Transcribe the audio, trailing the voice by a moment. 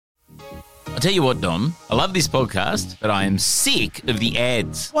tell you what, Dom, I love this podcast, but I am sick of the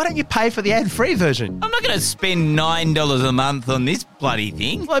ads. Why don't you pay for the ad-free version? I'm not going to spend $9 a month on this bloody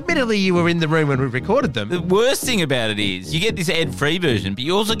thing. Well, admittedly, you were in the room when we recorded them. The worst thing about it is you get this ad-free version, but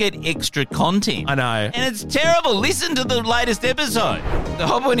you also get extra content. I know. And it's terrible. Listen to the latest episode. The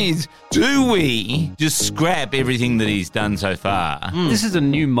whole point is, do we just scrap everything that he's done so far? This is a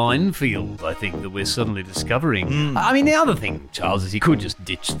new minefield, I think, that we're suddenly discovering. I mean, the other thing, Charles, is he could just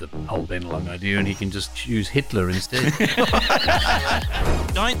ditch the whole Benelong idea and he can just choose Hitler instead.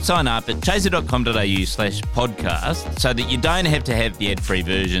 Don't sign up at chaser.com.au/podcast so that you don't have to have the ad-free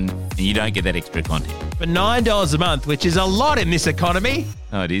version and you don't get that extra content. For $9 a month, which is a lot in this economy.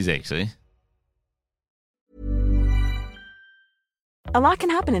 Oh, it is actually. A lot can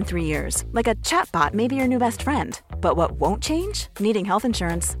happen in 3 years, like a chatbot may be your new best friend. But what won't change? Needing health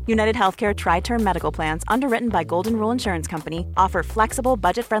insurance. United Healthcare Tri-Term Medical Plans, underwritten by Golden Rule Insurance Company, offer flexible,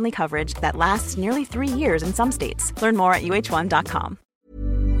 budget-friendly coverage that lasts nearly 3 years in some states. Learn more at uh1.com.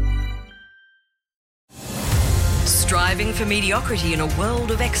 Striving for mediocrity in a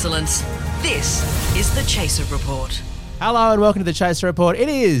world of excellence. This is the Chaser Report. Hello and welcome to the Chaser Report. It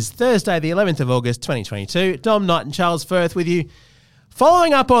is Thursday, the 11th of August, 2022. Dom Knight and Charles Firth with you.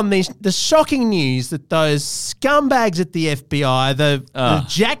 Following up on the shocking news that those scumbags at the FBI, the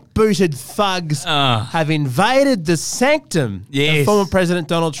jackbooted thugs, have invaded the sanctum of former President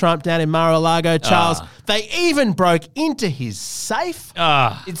Donald Trump down in Mar-A-Lago, Charles. They even broke into his safe.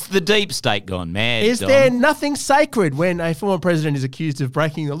 It's the deep state gone mad, Is Dom. there nothing sacred when a former president is accused of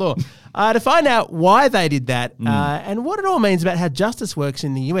breaking the law? To find out why they did that and what it all means about how justice works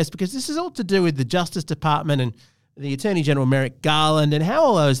in the US, because this is all to do with the Justice Department and the Attorney General Merrick Garland and how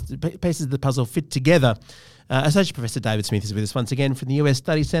all those pieces of the puzzle fit together. Associate Professor David Smith is with us once again from the US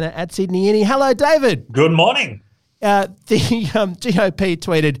Study Centre at Sydney Uni. Hello, David. Good morning. The GOP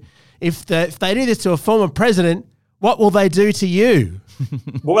tweeted, if they do this to a former president, what will they do to you?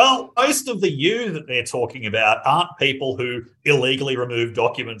 Well, most of the you that they're talking about aren't people who illegally remove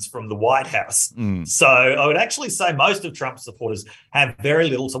documents from the White House. So I would actually say most of Trump's supporters have very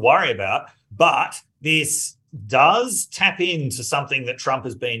little to worry about, but this does tap into something that Trump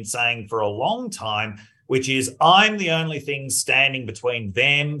has been saying for a long time, which is, I'm the only thing standing between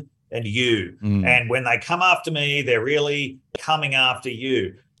them and you. And when they come after me, they're really coming after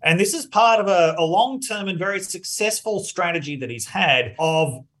you. And this is part of a long-term and very successful strategy that he's had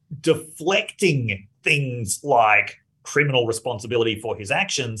of deflecting things like criminal responsibility for his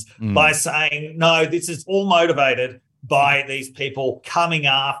actions by saying, no, this is all motivated by these people coming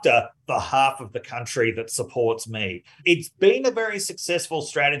after the half of the country that supports me. It's been a very successful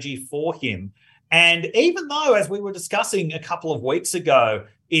strategy for him. And even though, as we were discussing a couple of weeks ago,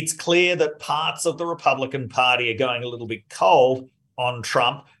 it's clear that parts of the Republican Party are going a little bit cold on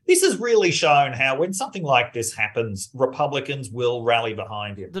Trump, this has really shown how when something like this happens, Republicans will rally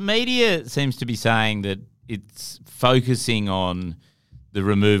behind him. The media seems to be saying that it's focusing on the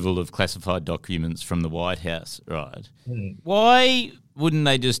removal of classified documents from the White House, right? Why wouldn't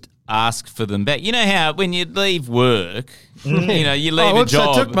they just ask for them back? You know how when you leave work, you leave a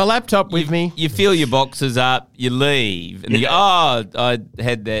job. I took my laptop with me. You fill your boxes up, you leave, and you go, I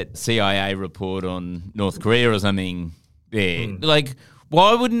had that CIA report on North Korea or something there. Like,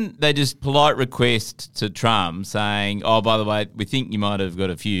 why wouldn't they just polite request to Trump saying, oh, by the way, we think you might have got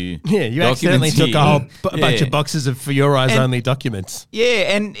a few you accidentally took a whole bunch of boxes of for your eyes only documents.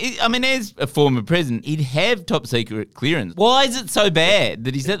 Yeah, and as a former president, he'd have top secret clearance. Why is it so bad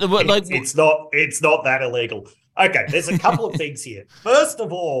that he's at the like? It's not that illegal. Okay, there's a couple of things here. First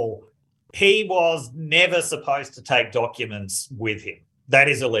of all, he was never supposed to take documents with him. That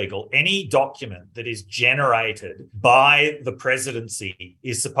is illegal. Any document that is generated by the presidency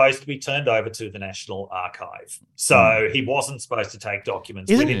is supposed to be turned over to the National Archive. So he wasn't supposed to take documents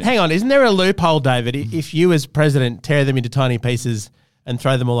with him. Hang on, isn't there a loophole, David? If you as president tear them into tiny pieces and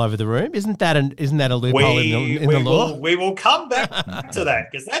throw them all over the room, isn't that a loophole in the law? We will come back to that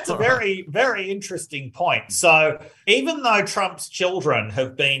because that's a very, very interesting point. So even though Trump's children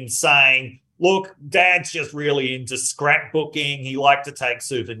have been saying, look, Dad's just really into scrapbooking. He liked to take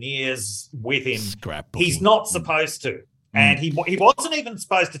souvenirs with him. He's not supposed to. And he wasn't even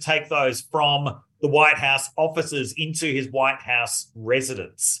supposed to take those from the White House offices into his White House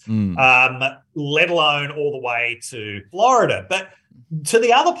residence, let alone all the way to Florida. But to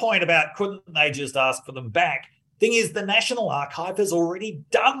the other point about couldn't they just ask for them back, thing is the National Archive has already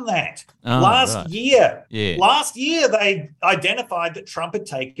done that. Last year, they identified that Trump had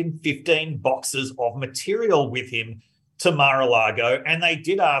taken 15 boxes of material with him to Mar-A-Lago, and they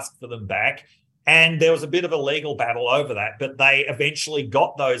did ask for them back. And there was a bit of a legal battle over that, but they eventually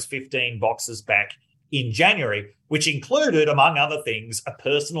got those 15 boxes back in January, which included, among other things, a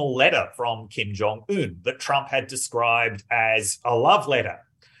personal letter from Kim Jong-un that Trump had described as a love letter.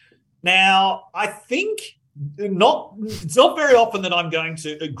 Now, I think it's not very often that I'm going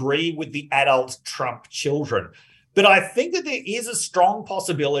to agree with the adult Trump children, but I think that there is a strong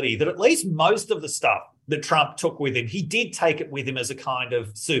possibility that at least most of the stuff that Trump took with him, he did take it with him as a kind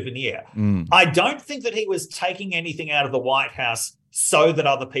of souvenir. I don't think that he was taking anything out of the White House so that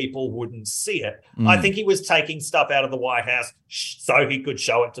other people wouldn't see it. I think he was taking stuff out of the White House so he could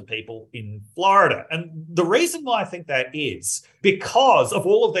show it to people in Florida. And the reason why I think that is because of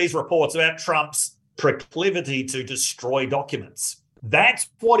all of these reports about Trump's proclivity to destroy documents. That's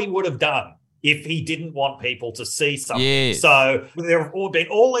what he would have done if he didn't want people to see something. Yes. So there have been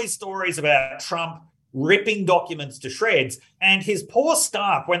all these stories about Trump ripping documents to shreds, and his poor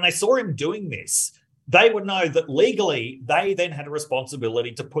staff, when they saw him doing this, they would know that legally they then had a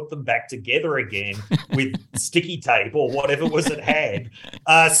responsibility to put them back together again with sticky tape or whatever was at hand,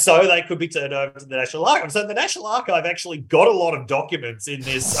 so they could be turned over to the National Archive. So the National Archive actually got a lot of documents in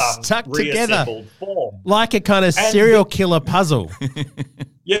this stuck reassembled together form. Like a kind of serial killer puzzle.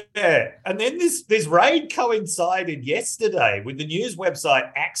 Yeah. And then this raid coincided yesterday with the news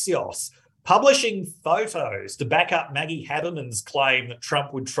website Axios publishing photos to back up Maggie Haberman's claim that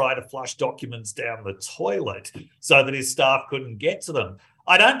Trump would try to flush documents down the toilet so that his staff couldn't get to them.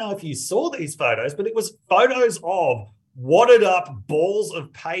 I don't know if you saw these photos, but it was photos of wadded up balls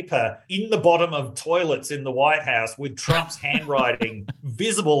of paper in the bottom of toilets in the White House with Trump's handwriting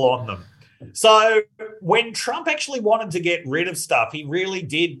visible on them. So when Trump actually wanted to get rid of stuff, he really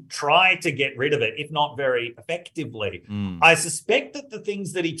did try to get rid of it, if not very effectively. I suspect that the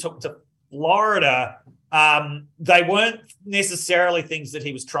things that he took to Florida, they weren't necessarily things that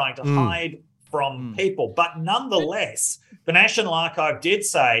he was trying to hide from people. But nonetheless, the National Archive did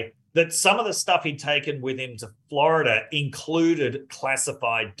say that some of the stuff he'd taken with him to Florida included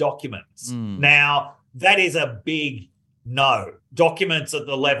classified documents. Now, that is a big no. Documents at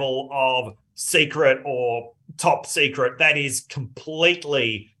the level of secret or top secret, that is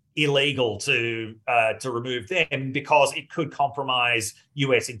completely illegal to remove them because it could compromise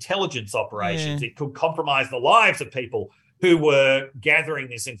US intelligence operations. It could compromise the lives of people who were gathering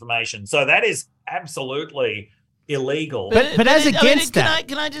this information. So that is absolutely illegal. But as against that,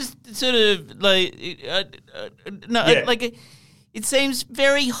 can I just sort of it seems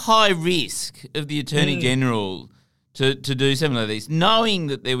very high risk of the Attorney General to do something like this, knowing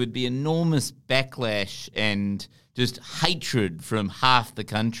that there would be enormous backlash and just hatred from half the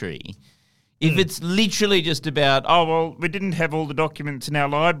country. If it's literally just about, oh, well, we didn't have all the documents in our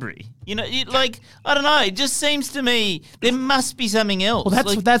library. You know, I don't know. It just seems to me there must be something else.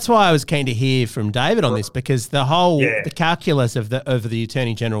 Well, that's why I was keen to hear from David on this, because the whole the calculus of the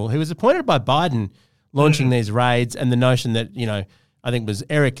Attorney General, who was appointed by Biden, launching these raids, and the notion that, you know, I think it was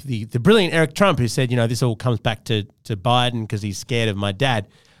Eric, the brilliant Eric Trump, who said, you know, this all comes back to Biden because he's scared of my dad.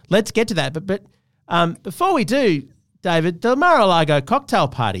 Let's get to that. But before we do, David, the Mar-A-Lago cocktail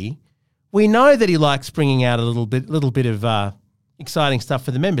party, we know that he likes bringing out a little bit of exciting stuff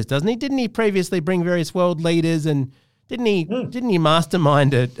for the members, doesn't he? Didn't he previously bring various world leaders, and didn't he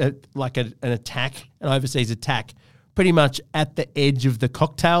mastermind an attack, an overseas attack, pretty much at the edge of the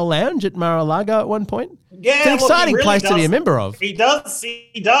cocktail lounge at Mar-A-Lago at one point? Yeah, it's an exciting place to be a member of. He does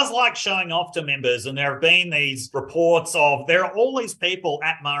like showing off to members, and there have been these reports of there are all these people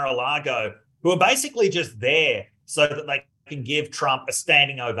at Mar-A-Lago who are basically just there so that they can give Trump a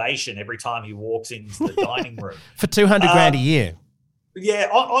standing ovation every time he walks into the dining room. For $200,000 a year. Yeah,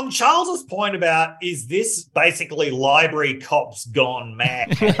 on Charles's point about, is this basically library cops gone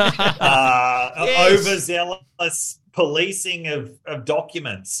mad? Overzealous policing of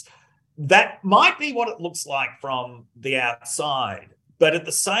documents. That might be what it looks like from the outside. But at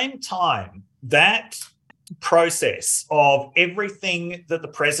the same time, that process of everything that the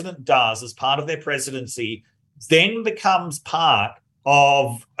president does as part of their presidency then becomes part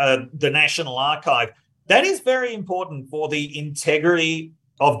of the National Archive. That is very important for the integrity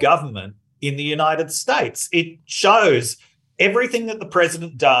of government in the United States. It shows everything that the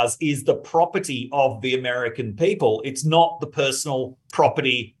president does is the property of the American people. It's not the personal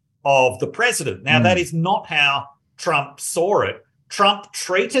property of the president. Now, that is not how Trump saw it. Trump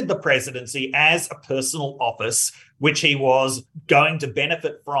treated the presidency as a personal office, which he was going to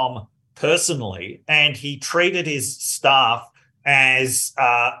benefit from personally, and he treated his staff as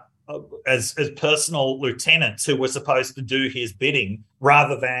personal lieutenants who were supposed to do his bidding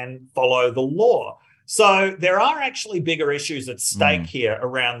rather than follow the law. So there are actually bigger issues at stake here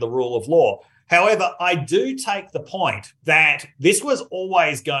around the rule of law. However, I do take the point that this was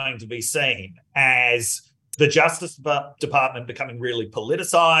always going to be seen as the Justice Department becoming really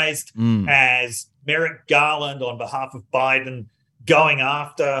politicized, as Merrick Garland, on behalf of Biden, going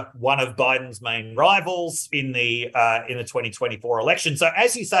after one of Biden's main rivals in the 2024 election. So,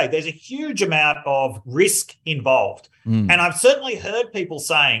 as you say, there's a huge amount of risk involved. And I've certainly heard people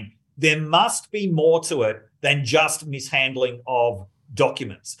saying there must be more to it than just mishandling of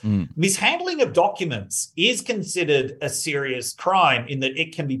documents. Mishandling of documents is considered a serious crime in that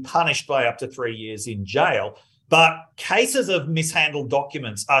it can be punished by up to 3 years in jail. But cases of mishandled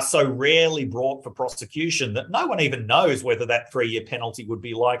documents are so rarely brought for prosecution that no one even knows whether that 3-year penalty would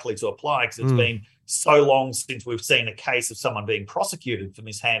be likely to apply, because it's been so long since we've seen a case of someone being prosecuted for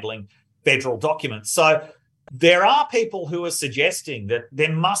mishandling federal documents. So there are people who are suggesting that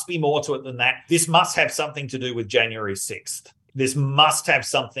there must be more to it than that. This must have something to do with January 6th. This must have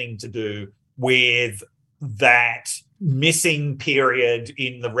something to do with that missing period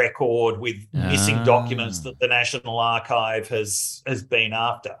in the record, with missing documents that the National Archive has been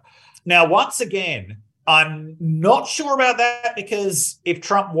after. Now, once again, I'm not sure about that, because if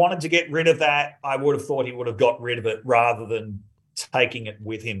Trump wanted to get rid of that, I would have thought he would have got rid of it rather than taking it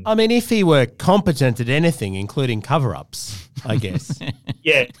with him. I mean, if he were competent at anything, including cover-ups, I guess.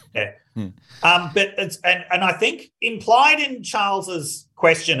 Yeah. But and I think implied in Charles's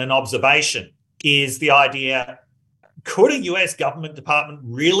question and observation is the idea: could a US government department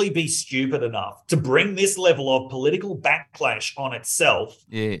really be stupid enough to bring this level of political backlash on itself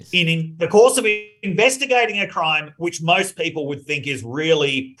in the course of investigating a crime which most people would think is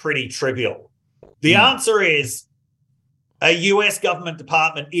really pretty trivial? The answer is a US government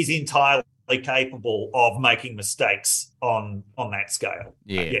department is entirely capable of making mistakes on that scale.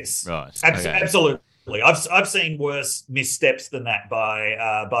 Yes. Right. Absolutely. I've seen worse missteps than that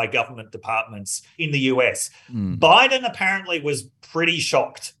by government departments in the US. Biden apparently was pretty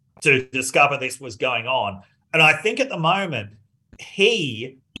shocked to discover this was going on. And I think at the moment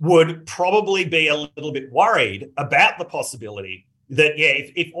he would probably be a little bit worried about the possibility that,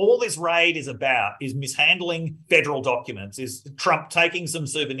 if all this raid is about is mishandling federal documents, is Trump taking some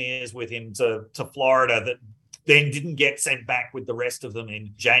souvenirs with him to Florida that then didn't get sent back with the rest of them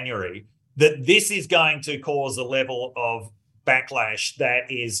in January, that this is going to cause a level of backlash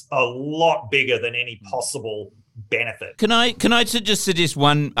that is a lot bigger than any possible benefit. Can I just suggest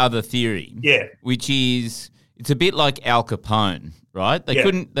one other theory? Yeah. Which is, it's a bit like Al Capone, right? They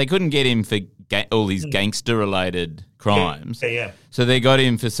couldn't get him for all these gangster-related crimes. Yeah. So they got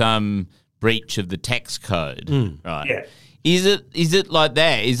him for some breach of the tax code, right? Yeah. Is it like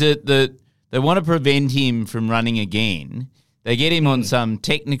that? Is it that they want to prevent him from running again? They get him on some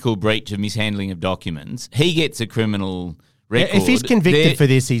technical breach of mishandling of documents. He gets a criminal record. If he's convicted for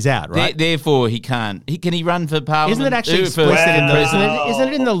this, he's out, right? Therefore, he can't. Can he run for parliament? Isn't it actually explicit in the isn't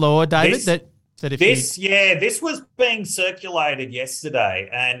it in the law, David, that if this was being circulated yesterday,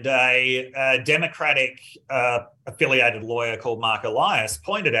 and a Democratic affiliated lawyer called Mark Elias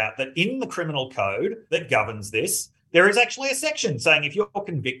pointed out that in the criminal code that governs this, there is actually a section saying if you're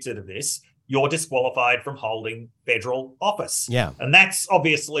convicted of this, you're disqualified from holding federal office. Yeah. And that's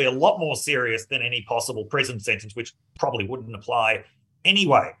obviously a lot more serious than any possible prison sentence, which probably wouldn't apply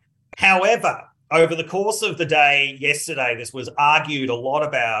anyway. However, over the course of the day yesterday, this was argued a lot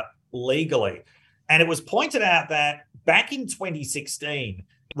about legally. And it was pointed out that back in 2016,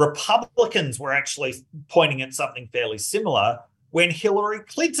 Republicans were actually pointing at something fairly similar when Hillary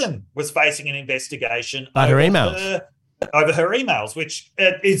Clinton was facing an investigation over her emails, which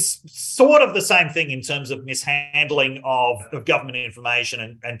is sort of the same thing in terms of mishandling of government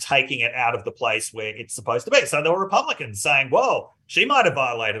information and taking it out of the place where it's supposed to be. So there were Republicans saying, well, she might have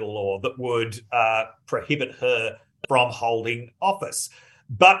violated a law that would prohibit her from holding office.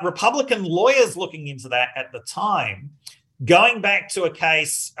 But Republican lawyers looking into that at the time, going back to a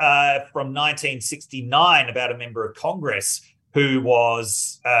case from 1969 about a member of Congress who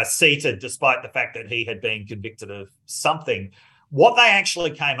was seated despite the fact that he had been convicted of something, what they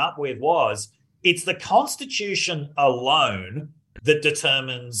actually came up with was it's the Constitution alone that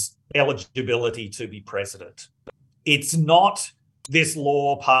determines eligibility to be president. It's not this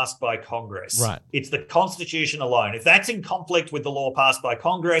law passed by Congress. Right. It's the Constitution alone. If that's in conflict with the law passed by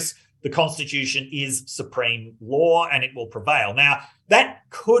Congress, the Constitution is supreme law and it will prevail. Now, that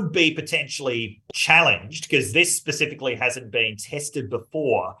could be potentially challenged because this specifically hasn't been tested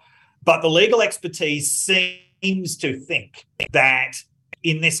before, but the legal expertise seems to think that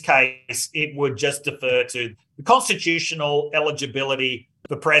in this case, it would just defer to the constitutional eligibility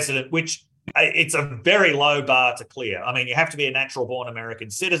for president, which it's a very low bar to clear. I mean, you have to be a natural-born American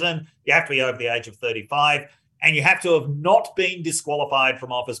citizen, you have to be over the age of 35, and you have to have not been disqualified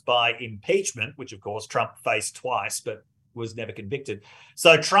from office by impeachment, which, of course, Trump faced twice, but was never convicted.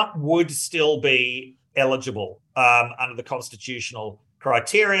 So Trump would still be eligible under the constitutional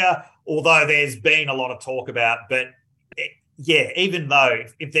criteria, although there's been a lot of talk about, but even though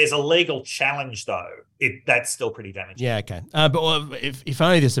if there's a legal challenge, though, that's still pretty damaging. Yeah, okay. But if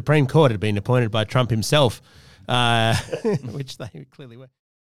only the Supreme Court had been appointed by Trump himself, which they clearly were.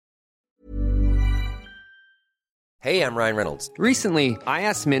 Hey, I'm Ryan Reynolds. Recently, I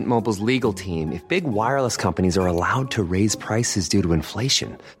asked Mint Mobile's legal team if big wireless companies are allowed to raise prices due to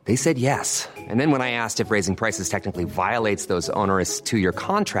inflation. They said yes. And then when I asked if raising prices technically violates those onerous two-year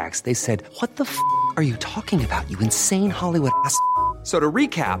contracts, they said, "What the f*** are you talking about, you insane Hollywood ass?" So to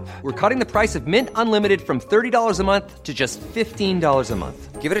recap, we're cutting the price of Mint Unlimited from $30 a month to just $15 a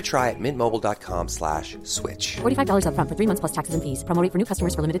month. Give it a try at mintmobile.com/switch. $45 up front for 3 months plus taxes and fees. Promo rate for new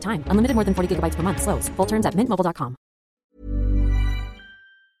customers for limited time. Unlimited more than 40 gigabytes per month. Slows full terms at mintmobile.com.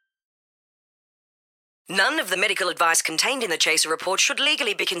 None of the medical advice contained in the Chaser Report should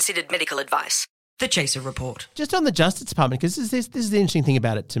legally be considered medical advice. The Chaser Report. Just on the Justice Department, because this is the interesting thing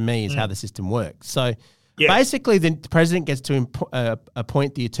about it to me is how the system works. So basically the president gets to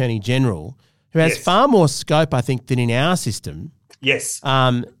appoint the Attorney General, who has far more scope, I think, than in our system. Yes.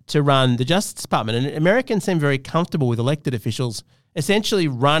 To run the Justice Department. And Americans seem very comfortable with elected officials essentially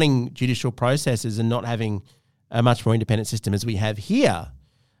running judicial processes and not having a much more independent system as we have here.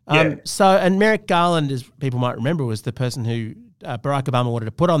 And Merrick Garland, as people might remember, was the person who Barack Obama wanted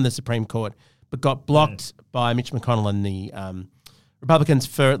to put on the Supreme Court, but got blocked by Mitch McConnell and the Republicans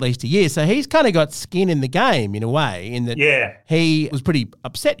for at least a year. So he's kind of got skin in the game in a way, in that he was pretty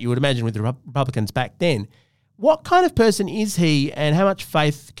upset, you would imagine, with the Republicans back then. What kind of person is he, and how much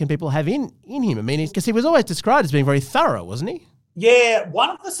faith can people have in him? I mean, because he was always described as being very thorough, wasn't he? Yeah,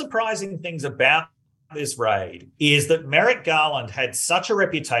 one of the surprising things about this raid is that Merrick Garland had such a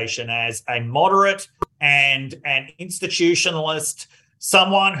reputation as a moderate and an institutionalist,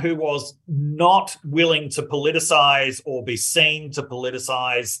 someone who was not willing to politicize or be seen to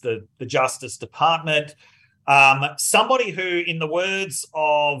politicize the Justice Department. Somebody who, in the words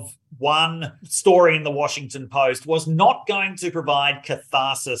of one story in the Washington Post, was not going to provide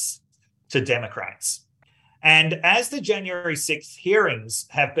catharsis to Democrats. And as the January 6th hearings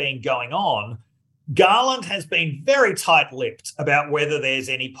have been going on, Garland has been very tight-lipped about whether there's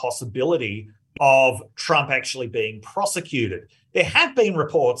any possibility of Trump actually being prosecuted. There have been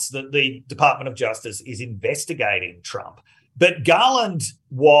reports that the Department of Justice is investigating Trump, but Garland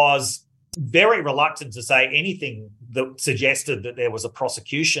was very reluctant to say anything that suggested that there was a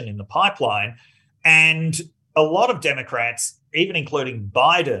prosecution in the pipeline. And a lot of Democrats, even including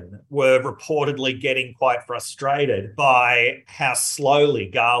Biden, were reportedly getting quite frustrated by how slowly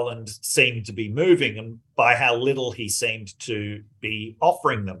Garland seemed to be moving and by how little he seemed to be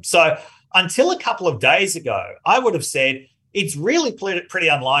offering them. So until a couple of days ago, I would have said it's really pretty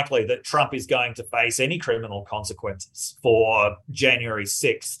unlikely that Trump is going to face any criminal consequences for January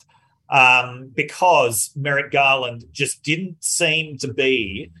 6th because Merrick Garland just didn't seem to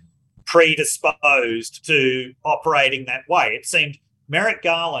be predisposed to operating that way. It seemed Merrick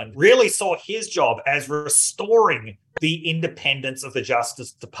Garland really saw his job as restoring the independence of the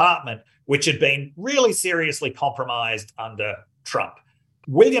Justice Department, which had been really seriously compromised under Trump.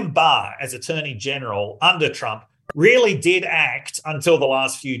 William Barr, as Attorney General under Trump, really did act until the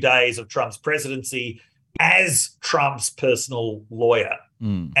last few days of Trump's presidency as Trump's personal lawyer.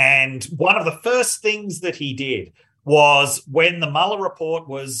 And one of the first things that he did was, when the Mueller report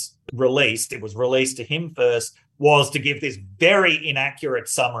was released, it was released to him first, was to give this very inaccurate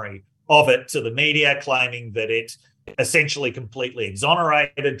summary of it to the media, claiming that it essentially completely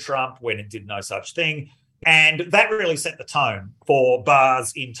exonerated Trump when it did no such thing. And that really set the tone for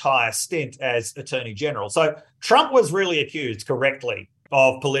Barr's entire stint as Attorney General. So Trump was really accused correctly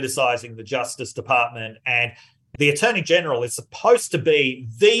of politicizing the Justice Department, and the Attorney General is supposed to be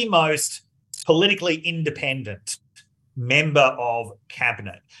the most politically independent member of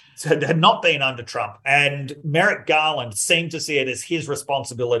cabinet. So it had not been under Trump. And Merrick Garland seemed to see it as his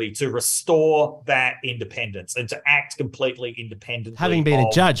responsibility to restore that independence and to act completely independently. Having been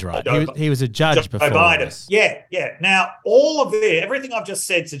a judge, right? He was a judge before Biden. Yeah. Now, all of everything I've just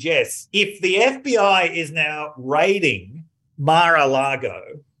said suggests if the FBI is now raiding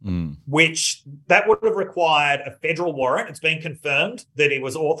Mar-A-Lago, which that would have required a federal warrant. It's been confirmed that it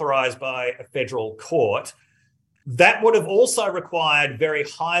was authorized by a federal court. That would have also required very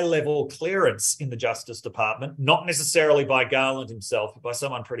high-level clearance in the Justice Department, not necessarily by Garland himself, but by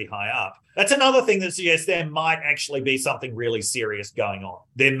someone pretty high up. That's another thing that suggests there might actually be something really serious going on.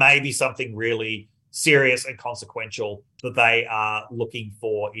 There may be something really serious and consequential that they are looking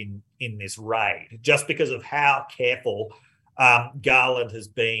for in this raid, just because of how careful Garland has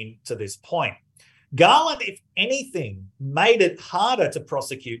been to this point. Garland, if anything, made it harder to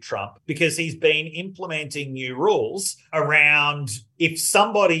prosecute Trump because he's been implementing new rules around if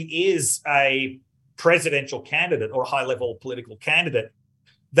somebody is a presidential candidate or a high-level political candidate,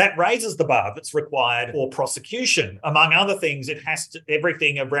 that raises the bar that's required for prosecution. Among other things,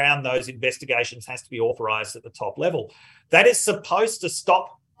 everything around those investigations has to be authorized at the top level. That is supposed to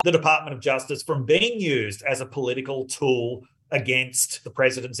stop the Department of Justice from being used as a political tool against the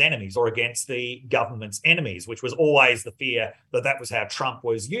president's enemies or against the government's enemies, which was always the fear that was how Trump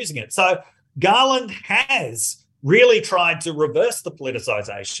was using it. So Garland has really tried to reverse the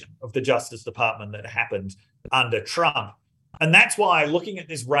politicization of the Justice Department that happened under Trump. And that's why looking at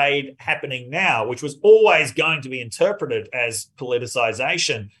this raid happening now, which was always going to be interpreted as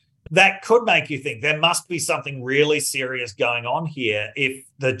politicization, that could make you think there must be something really serious going on here if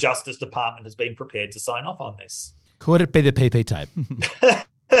the Justice Department has been prepared to sign off on this. Could it be the PP tape?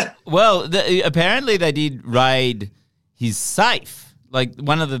 Well, apparently they did raid his safe. Like,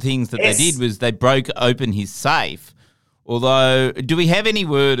 one of the things that they did was they broke open his safe. Although, do we have any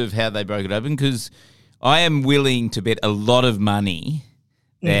word of how they broke it open? Because I am willing to bet a lot of money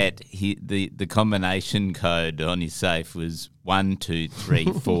that the combination code on his safe was 1, 2, 3,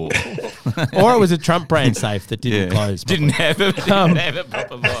 4. Or it was a Trump brand safe that didn't close. Didn't have a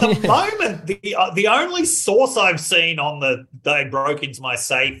proper lock. At the moment, the only source I've seen on the they broke into my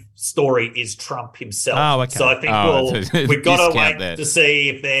safe story is Trump himself. Oh, okay. So I think we've got to wait that to see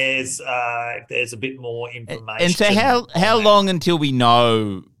if there's a bit more information. And so how long until we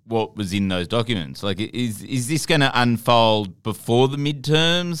know what was in those documents? Like, is this going to unfold before the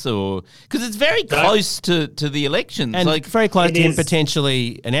midterms, or because it's very close to the elections, and like very close to him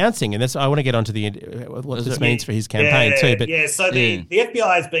potentially announcing? And that's I want to get onto what this means for his campaign too. But so the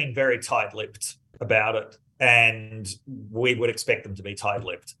FBI has been very tight-lipped about it, and we would expect them to be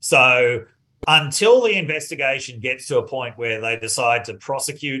tight-lipped. So until the investigation gets to a point where they decide to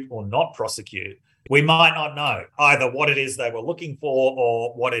prosecute or not prosecute, we might not know either what it is they were looking for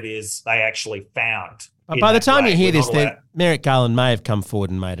or what it is they actually found. But by the time you hear this, Merrick Garland may have come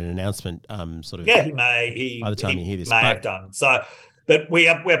forward and made an announcement. Yeah, he may. By the time you hear this, may have done so. But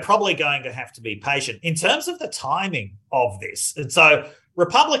we're probably going to have to be patient in terms of the timing of this. And so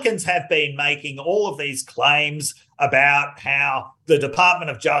Republicans have been making all of these claims about how the Department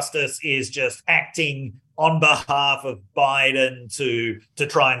of Justice is just acting on behalf of Biden to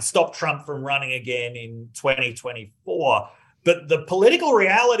try and stop Trump from running again in 2024. But the political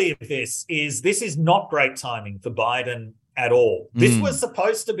reality of this is not great timing for Biden at all. This was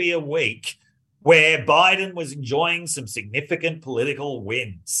supposed to be a week where Biden was enjoying some significant political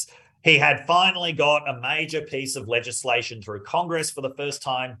wins. He had finally got a major piece of legislation through Congress for the first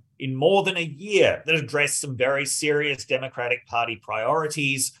time in more than a year that addressed some very serious Democratic Party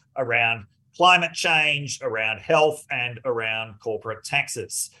priorities around climate change, around health, and around corporate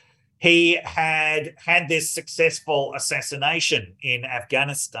taxes. He had this successful assassination in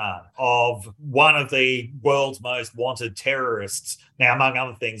Afghanistan of one of the world's most wanted terrorists. Now, among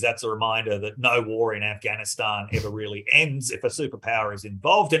other things, that's a reminder that no war in Afghanistan ever really ends if a superpower is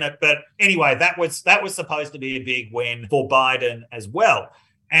involved in it. But anyway, that was supposed to be a big win for Biden as well.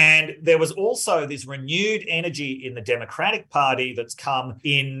 And there was also this renewed energy in the Democratic Party that's come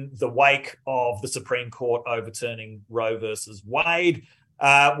in the wake of the Supreme Court overturning Roe versus Wade,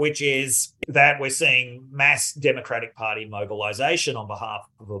 which is that we're seeing mass Democratic Party mobilization on behalf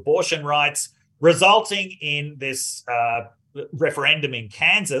of abortion rights, resulting in this referendum in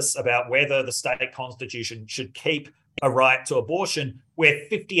Kansas about whether the state constitution should keep a right to abortion, where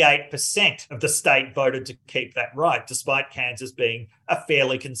 58% of the state voted to keep that right, despite Kansas being a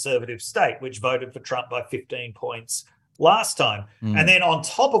fairly conservative state, which voted for Trump by 15 points last time. And then on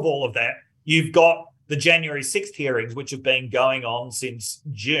top of all of that, you've got the January 6th hearings, which have been going on since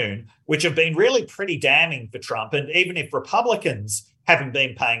June, which have been really pretty damning for Trump. And even if Republicans haven't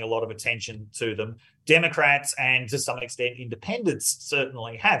been paying a lot of attention to them, Democrats and to some extent independents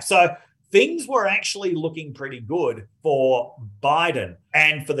certainly have. So things were actually looking pretty good for Biden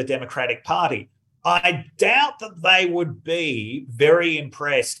and for the Democratic Party. I doubt that they would be very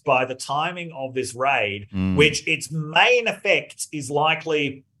impressed by the timing of this raid, which its main effect is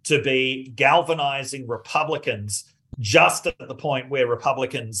likely to be galvanizing Republicans just at the point where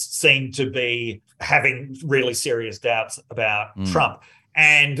Republicans seem to be having really serious doubts about Trump,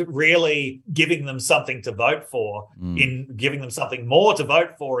 and really giving them something to vote for, giving them something more to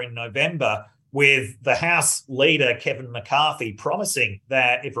vote for in November, with the House leader, Kevin McCarthy, promising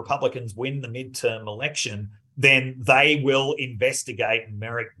that if Republicans win the midterm election, then they will investigate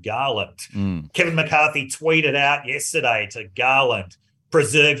Merrick Garland. Kevin McCarthy tweeted out yesterday to Garland,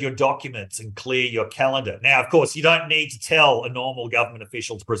 preserve your documents and clear your calendar. Now, of course, you don't need to tell a normal government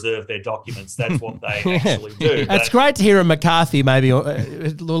official to preserve their documents. That's what they actually do. It's great to hear a McCarthy maybe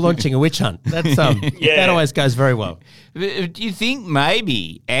launching a witch hunt. That's that always goes very well. Do you think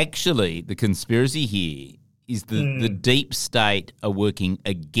maybe actually the conspiracy here is the deep state are working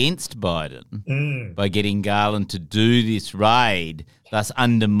against Biden by getting Garland to do this raid, thus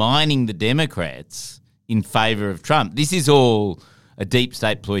undermining the Democrats in favour of Trump? This is all a deep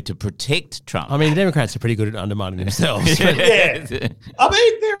state ploy to protect Trump. I mean, the Democrats are pretty good at undermining themselves. Yeah. I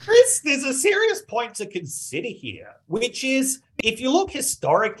mean, there's a serious point to consider here, which is, if you look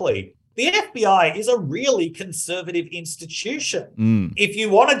historically, the FBI is a really conservative institution. If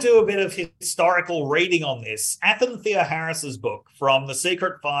you want to do a bit of historical reading on this, Athenthea Harris's book, From the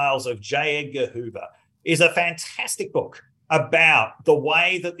Secret Files of J. Edgar Hoover, is a fantastic book about the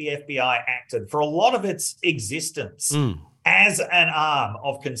way that the FBI acted for a lot of its existence as an arm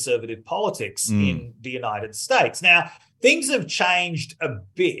of conservative politics in the United States. Now, things have changed a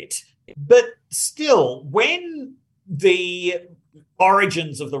bit, but still, when the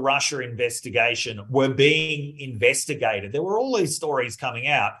origins of the Russia investigation were being investigated, there were all these stories coming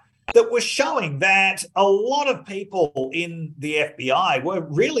out that were showing that a lot of people in the FBI were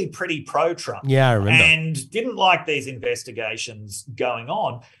really pretty pro-Trump. Yeah, I remember. And didn't like these investigations going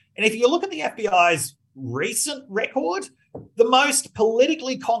on. And if you look at the FBI's recent record, the most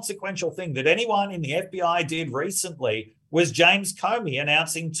politically consequential thing that anyone in the FBI did recently was James Comey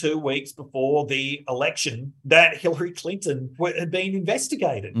announcing 2 weeks before the election that Hillary Clinton had been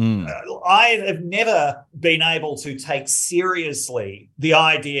investigated. I have never been able to take seriously the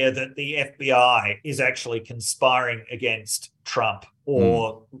idea that the FBI is actually conspiring against Trump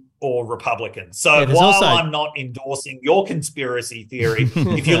or Republicans. So while I'm not endorsing your conspiracy theory,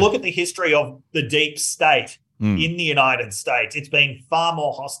 if you look at the history of the deep state in the United States, it's been far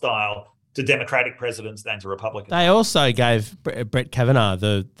more hostile to Democratic presidents than to Republicans. They also gave Brett Kavanaugh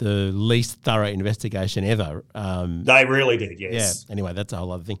the least thorough investigation ever. They really did, yes. Yeah. Anyway, that's a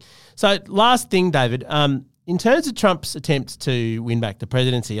whole other thing. So last thing, David, in terms of Trump's attempts to win back the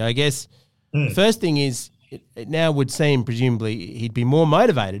presidency, I guess the first thing is it now would seem presumably he'd be more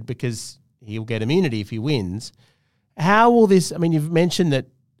motivated because he'll get immunity if he wins. How will this – I mean, you've mentioned that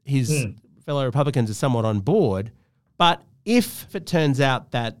his fellow Republicans are somewhat on board, but if it turns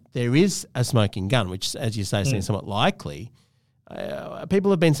out that there is a smoking gun, which, as you say, seems somewhat likely,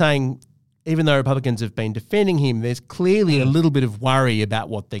 people have been saying, even though Republicans have been defending him, there's clearly a little bit of worry about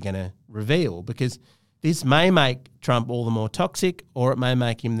what they're going to reveal, because this may make Trump all the more toxic, or it may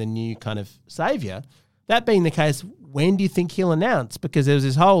make him the new kind of saviour. That being the case, when do you think he'll announce? Because there's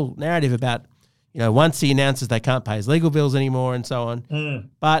this whole narrative about, you know, once he announces they can't pay his legal bills anymore and so on.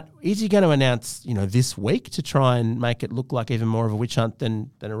 But is he going to announce, you know, this week to try and make it look like even more of a witch hunt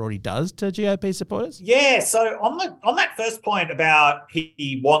than it already does to GOP supporters? Yeah, so on that first point about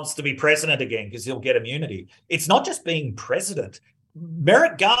he wants to be president again because he'll get immunity, it's not just being president.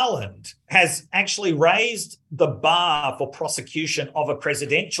 Merrick Garland has actually raised the bar for prosecution of a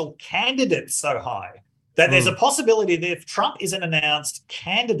presidential candidate so high that there's a possibility that if Trump is an announced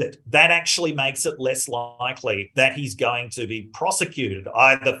candidate, that actually makes it less likely that he's going to be prosecuted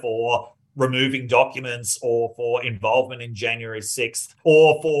either for removing documents or for involvement in January 6th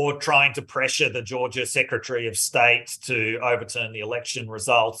or for trying to pressure the Georgia Secretary of State to overturn the election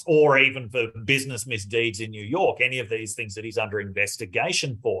results, or even for business misdeeds in New York, any of these things that he's under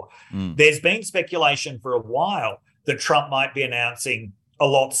investigation for. There's been speculation for a while that Trump might be announcing a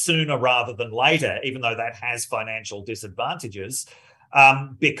lot sooner rather than later, even though that has financial disadvantages,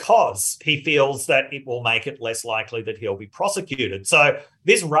 because he feels that it will make it less likely that he'll be prosecuted. So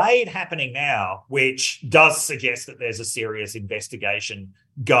this raid happening now, which does suggest that there's a serious investigation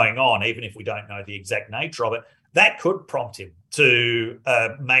going on, even if we don't know the exact nature of it, that could prompt him to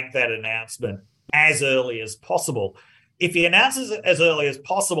make that announcement as early as possible. If he announces it as early as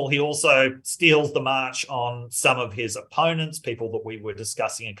possible, he also steals the march on some of his opponents, people that we were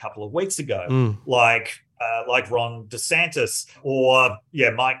discussing a couple of weeks ago, like Ron DeSantis or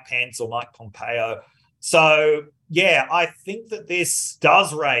Mike Pence or Mike Pompeo. So, I think that this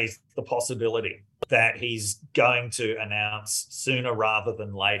does raise the possibility that he's going to announce sooner rather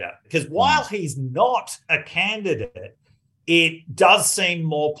than later. Because while he's not a candidate, it does seem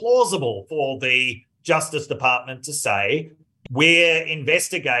more plausible for the Justice Department to say, we're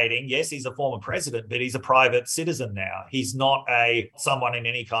investigating. Yes, he's a former president, but he's a private citizen now. He's not someone in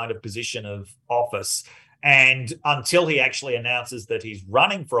any kind of position of office. And until he actually announces that he's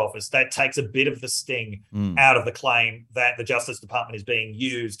running for office, that takes a bit of the sting out of the claim that the Justice Department is being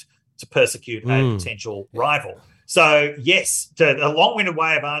used to persecute a potential rival. So, yes, a long-winded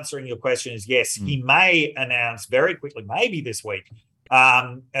way of answering your question is yes, he may announce very quickly, maybe this week,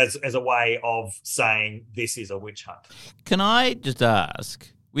 as a way of saying this is a witch hunt. Can I just ask,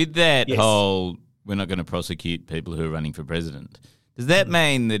 with that whole we're not going to prosecute people who are running for president, does that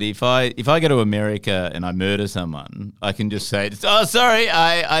mean that if I go to America and I murder someone, I can just say, oh, sorry,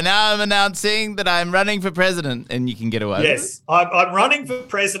 I now am announcing that I'm running for president, and you can get away with it? Yes, I'm running for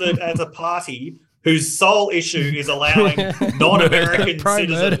president as a party whose sole issue is allowing non-American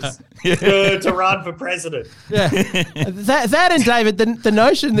citizens to run for president. Yeah. That and, David, the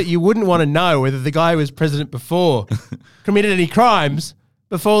notion that you wouldn't want to know whether the guy who was president before committed any crimes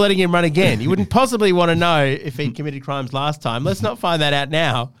before letting him run again. You wouldn't possibly want to know if he committed crimes last time. Let's not find that out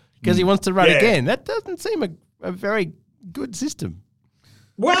now because he wants to run again. That doesn't seem a very good system.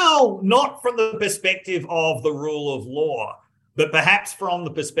 Well, not from the perspective of the rule of law, but perhaps from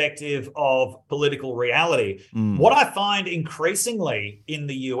the perspective of political reality. What I find increasingly in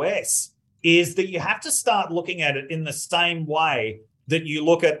the US is that you have to start looking at it in the same way that you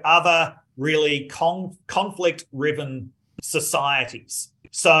look at other really conflict-riven societies.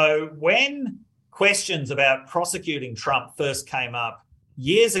 So when questions about prosecuting Trump first came up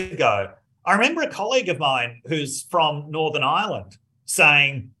years ago, I remember a colleague of mine who's from Northern Ireland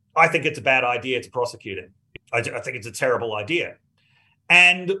saying, I think it's a bad idea to prosecute him. I think it's a terrible idea.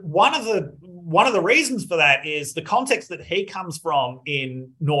 And one of the reasons for that is the context that he comes from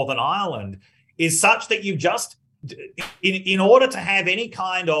in Northern Ireland is such that you just, in order to have any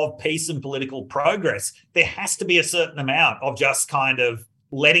kind of peace and political progress, there has to be a certain amount of just kind of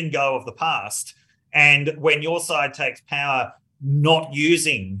letting go of the past. And when your side takes power, not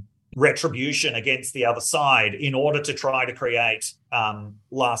using retribution against the other side in order to try to create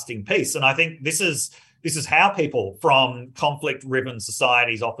lasting peace. And I think this is how people from conflict-riven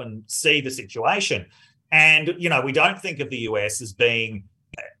societies often see the situation. And, we don't think of the US as being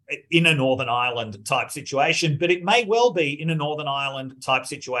in a Northern Ireland type situation, but it may well be in a Northern Ireland type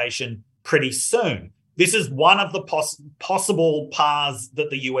situation pretty soon. This is one of the possible paths that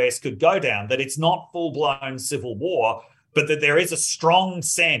the US could go down, that it's not full-blown civil war, but that there is a strong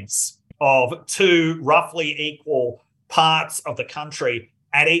sense of two roughly equal parts of the country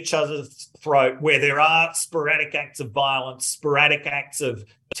at each other's throat, where there are sporadic acts of violence, sporadic acts of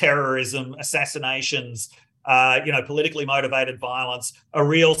terrorism, assassinations, politically motivated violence, a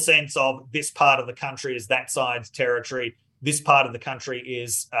real sense of this part of the country is that side's territory, this part of the country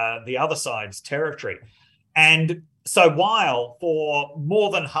is the other side's territory. And so while for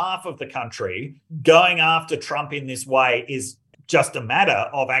more than half of the country, going after Trump in this way is just a matter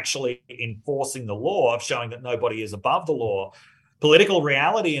of actually enforcing the law, of showing that nobody is above the law, political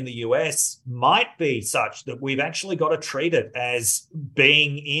reality in the US might be such that we've actually got to treat it as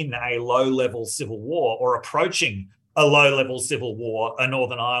being in a low-level civil war or approaching a low-level civil war, a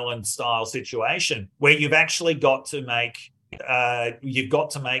Northern Ireland-style situation, where you've actually got to make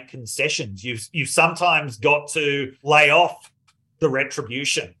concessions. You've sometimes got to lay off the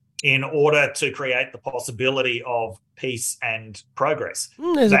retribution in order to create the possibility of peace and progress.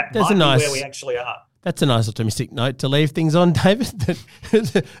 There's a nice where we actually are. That's a nice optimistic note to leave things on, David.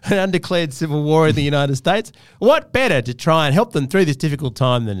 That an undeclared civil war in the United States. What better to try and help them through this difficult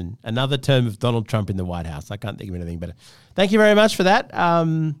time than another term of Donald Trump in the White House? I can't think of anything better. Thank you very much for that.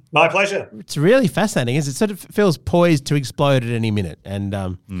 My pleasure. It's really fascinating. It sort of feels poised to explode at any minute. And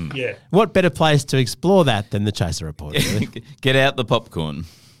what better place to explore that than the Chaser Report? Really? Get out the popcorn.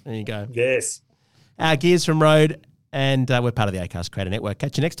 There you go. Yes. Gears from Road, and we're part of the Acast Creator Network.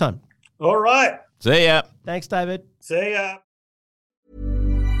 Catch you next time. All right. See ya. Thanks, David. See ya.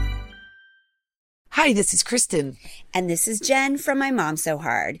 Hi, this is Kristen. And this is Jen from My Mom So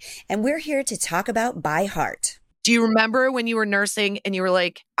Hard. And we're here to talk about By Heart. Do you remember when you were nursing and you were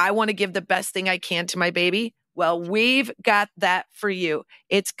like, I want to give the best thing I can to my baby? Well, we've got that for you.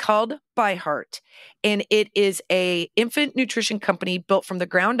 It's called By Heart, and it is a infant nutrition company built from the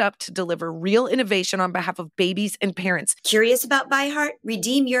ground up to deliver real innovation on behalf of babies and parents. Curious about By Heart?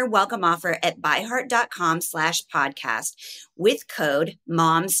 Redeem your welcome offer at byheart.com/podcast with code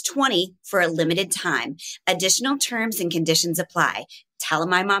MOMS20 for a limited time. Additional terms and conditions apply. Tell them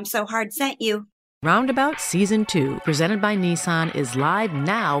My Mom So Hard sent you. Roundabout Season 2, presented by Nissan, is live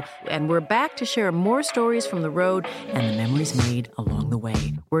now, and we're back to share more stories from the road and the memories made along the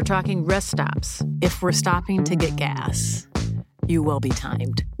way. We're talking rest stops, if we're stopping to get gas. You will be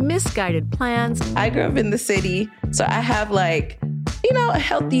timed. Misguided plans. I grew up in the city, so I have a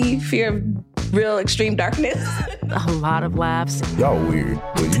healthy fear of real extreme darkness. A lot of laughs. Y'all weird,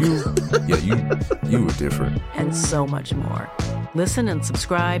 but you were different. And so much more. Listen and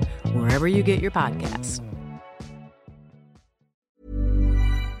subscribe wherever you get your podcasts.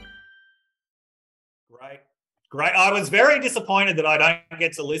 Great. I was very disappointed that I don't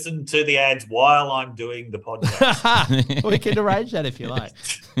get to listen to the ads while I'm doing the podcast. We can arrange that if you like.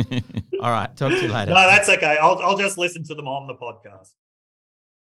 All right. Talk to you later. No, that's okay. I'll just listen to them on the podcast.